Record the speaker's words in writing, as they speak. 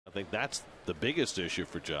I think that's the biggest issue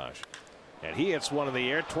for Josh. And he hits one in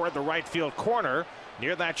the air toward the right field corner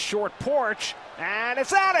near that short porch, and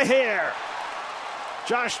it's out of here.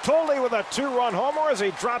 Josh Thole with a 2-run homer as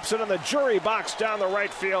he drops it in the jury box down the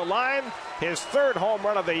right field line. His 3rd home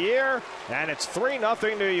run of the year, and it's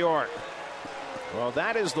 3-0 New York. Well,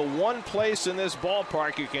 that is the one place in this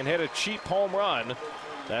ballpark you can hit a cheap home run.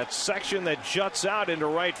 That section that juts out into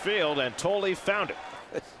right field, and Thole found it.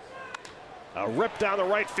 A rip down the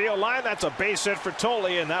right field line. That's a base hit for Thole,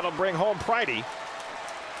 and that'll bring home Pridey.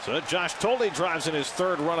 So Josh Thole drives in his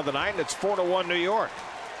 3rd run of the night, and it's 4-1 New York.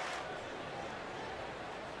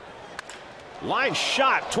 Line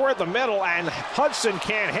shot toward the middle, and Hudson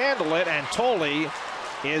can't handle it, and Thole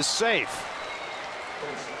is safe.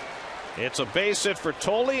 It's a base hit for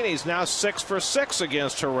Thole, and he's now 6 for 6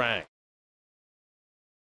 against Harang.